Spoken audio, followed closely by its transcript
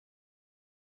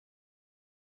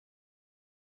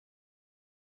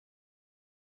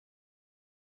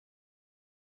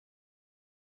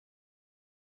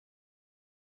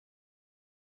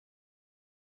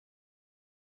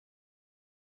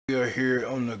We are here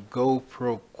on the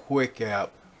GoPro Quick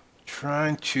app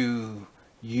trying to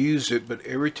use it, but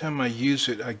every time I use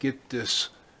it I get this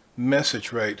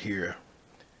message right here.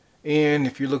 And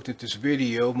if you looked at this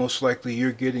video, most likely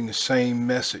you're getting the same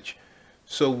message.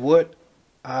 So what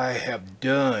I have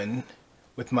done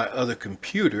with my other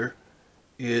computer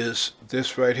is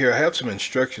this right here. I have some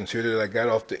instructions here that I got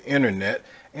off the internet,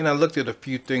 and I looked at a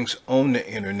few things on the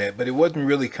internet, but it wasn't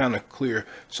really kind of clear.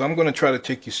 So I'm going to try to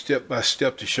take you step by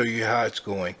step to show you how it's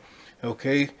going.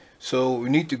 Okay, so we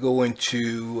need to go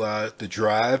into the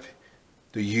drive,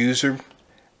 the user,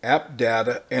 app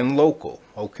data, and local.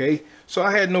 Okay, so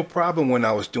I had no problem when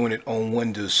I was doing it on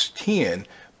Windows 10,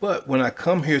 but when I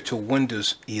come here to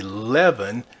Windows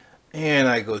 11 and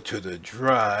I go to the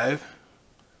drive,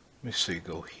 let me see,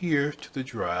 go here to the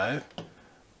drive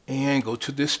and go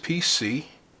to this PC.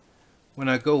 When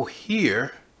I go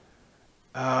here,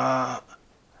 I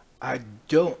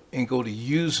don't, and go to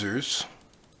users.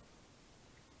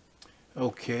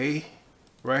 Okay,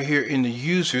 right here in the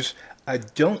users, I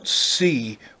don't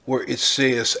see where it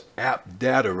says app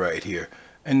data right here.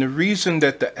 And the reason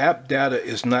that the app data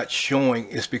is not showing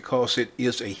is because it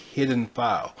is a hidden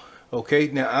file. Okay,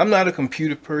 now I'm not a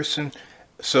computer person,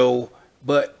 so,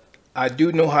 but I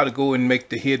do know how to go and make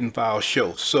the hidden file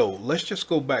show. So let's just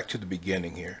go back to the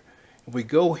beginning here. If we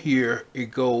go here,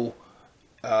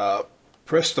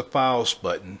 press the files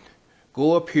button,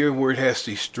 go up here where it has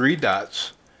these three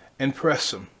dots and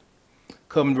press them.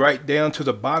 Come right down to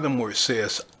the bottom where it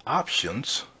says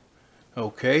options.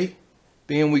 Okay,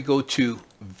 then we go to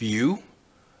view,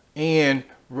 and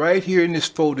right here in this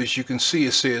folders you can see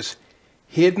it says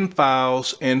hidden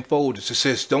files and folders. It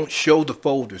says don't show the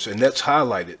folders, and that's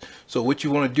highlighted. So what you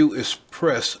want to do is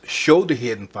press show the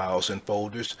hidden files and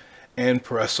folders and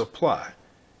press apply.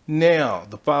 Now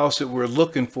the files that we're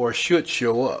looking for should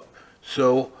show up.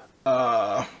 So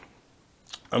I'm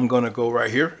going to go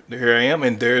right here. There I am,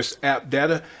 and there's app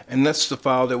data, and that's the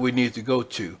file that we need to go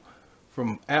to.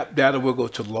 From app data we'll go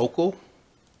to local.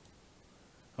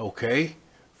 Okay,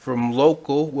 from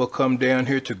local we'll come down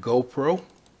here to GoPro.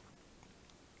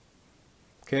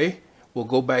 Okay, we'll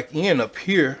go back in up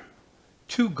here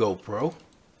to GoPro.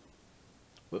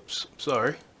 Whoops,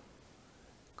 sorry.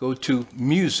 Go to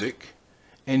music,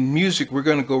 and music we're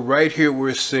going to go right here where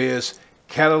it says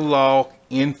catalog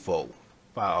info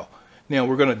file. Now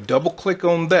we're going to double click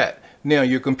on that. Now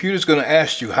your computer's going to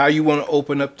ask you how you want to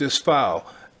open up this file,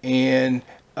 and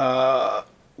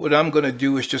what I'm going to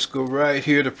do is just go right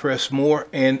here to press more,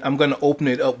 and I'm going to open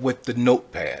it up with the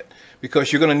notepad,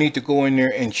 because you're going to need to go in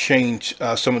there and change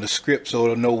some of the scripts so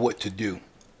it'll know what to do.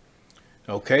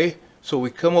 Okay, so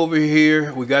we come over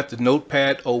here, we got the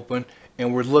notepad open,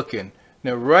 and we're looking.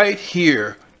 Now right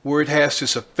here where it has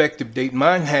this effective date,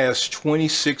 mine has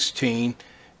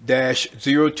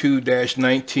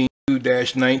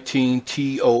 2016-02-19-19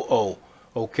 TOO.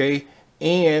 Okay,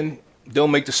 and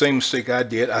don't make the same mistake I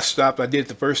did. I did it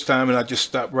the first time and I just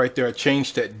stopped right there. I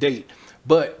changed that date.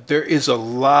 But there is a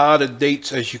lot of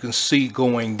dates, as you can see,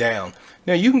 going down.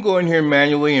 Now you can go in here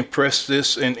manually and press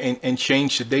this and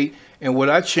change the date. And what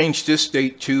I changed this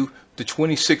date to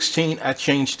 2016, I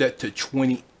changed that to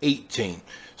 2018.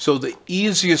 So the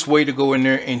easiest way to go in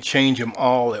there and change them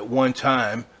all at one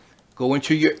time, go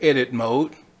into your edit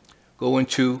mode, go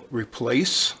into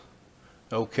replace.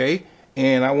 Okay,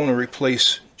 and I want to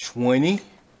replace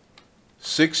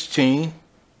 2016,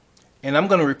 and I'm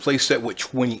going to replace that with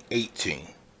 2018.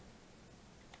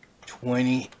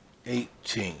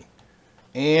 2018.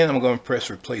 And I'm going to press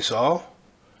replace all.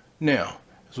 Now,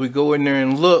 as we go in there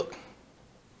and look,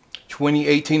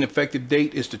 2018 effective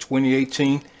date is the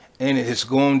 2018, and it has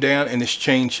gone down and it's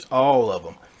changed all of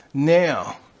them.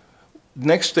 Now,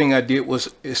 next thing I did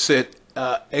was it said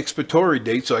expiry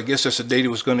date, so I guess that's the date it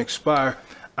was going to expire.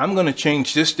 I'm going to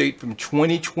change this date from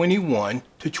 2021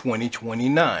 to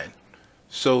 2029.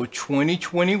 So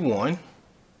 2021,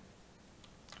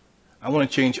 I want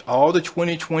to change all the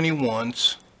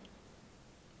 2021s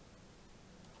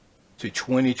to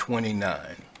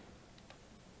 2029.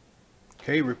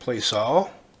 Okay, replace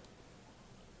all.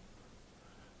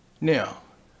 Now,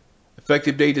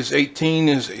 effective date is 18.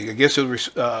 I guess it'll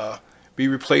be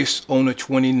replaced on the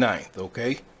 29th.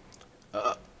 Okay,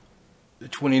 the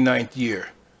 29th year.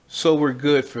 So we're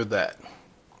good for that.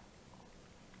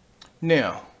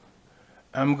 Now,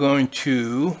 I'm going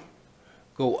to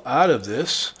go out of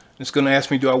this. It's going to ask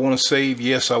me, do I want to save?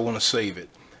 Yes, I want to save it.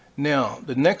 Now,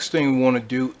 the next thing we want to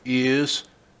do is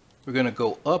we're going to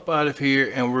go up out of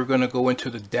here and we're going to go into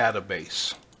the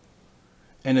database.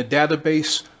 And the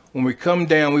database, when we come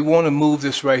down, we want to move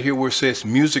this right here where it says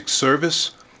music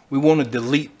service. We want to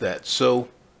delete that. So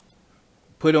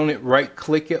put on it, right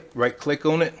click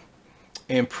on it,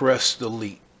 and press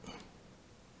delete.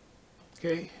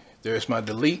 Okay, there's my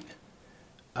delete.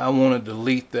 I want to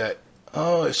delete that.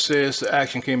 Oh, it says the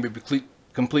action can be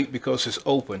complete because it's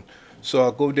open. So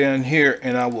I'll go down here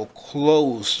and I will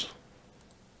close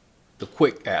the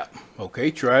Quick app. Okay,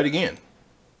 try it again.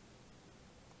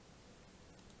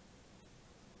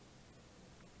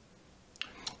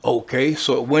 Okay,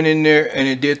 so it went in there and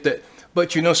it did that.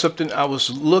 But you know something, I was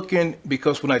looking,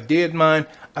 because when I did mine,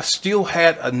 I still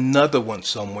had another one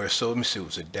somewhere. So let me see, it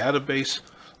was a database.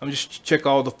 I'm just check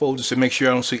all the folders to make sure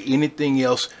I don't see anything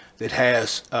else that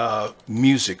has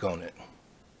music on it.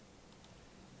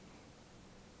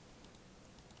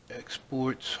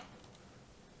 Exports,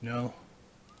 no.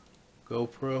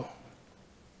 GoPro,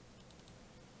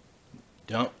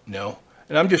 dump, no.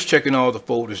 And I'm just checking all the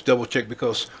folders, double check,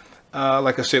 because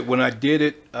like I said, when I did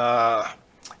it,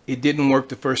 it didn't work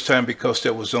the first time because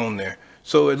that was on there.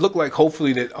 So it looked like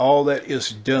hopefully that all that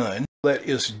is done.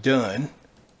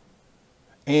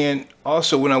 And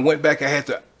also when I went back, I had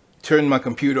to turn my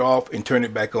computer off and turn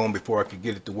it back on before I could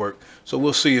get it to work. So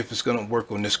we'll see if it's going to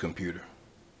work on this computer.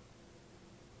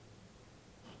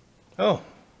 Oh,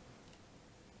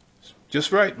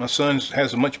 just right. My son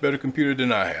has a much better computer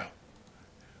than I have.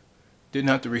 Didn't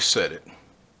have to reset it.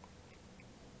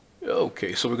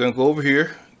 Okay, so we're going to go over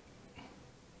here,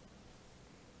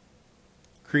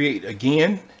 create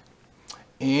again,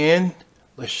 and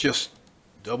let's just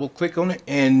double click on it,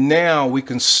 and now we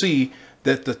can see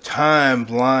that the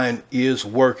timeline is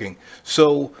working.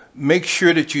 So make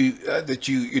sure that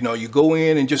you go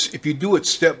in and just, if you do it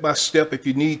step by step, if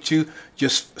you need to,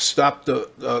 just stop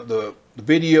the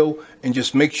video and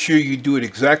just make sure you do it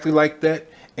exactly like that,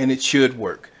 and it should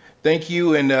work. Thank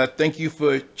you, and thank you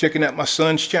for checking out my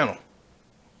son's channel.